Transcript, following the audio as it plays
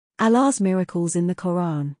Allah's miracles in the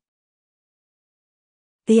Quran.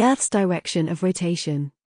 The Earth's direction of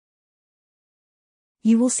rotation.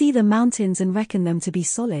 You will see the mountains and reckon them to be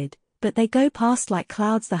solid, but they go past like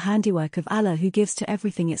clouds, the handiwork of Allah who gives to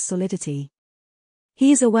everything its solidity.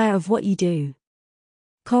 He is aware of what you do.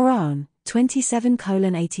 Quran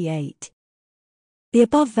 27:88. The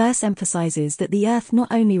above verse emphasizes that the earth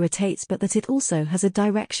not only rotates but that it also has a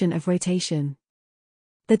direction of rotation.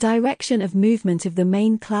 The direction of movement of the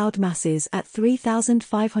main cloud masses at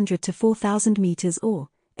 3,500 to 4,000 meters or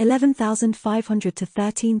 11,500 to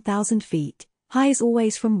 13,000 feet high is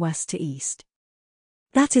always from west to east.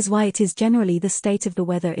 That is why it is generally the state of the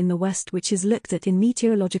weather in the west which is looked at in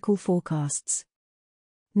meteorological forecasts.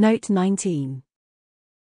 Note 19.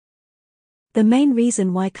 The main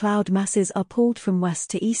reason why cloud masses are pulled from west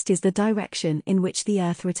to east is the direction in which the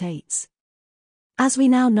Earth rotates. As we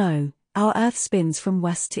now know, our Earth spins from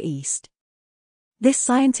west to east. This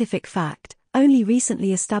scientific fact, only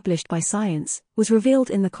recently established by science, was revealed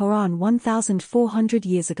in the Quran 1,400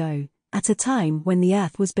 years ago, at a time when the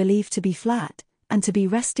Earth was believed to be flat, and to be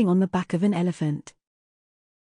resting on the back of an elephant.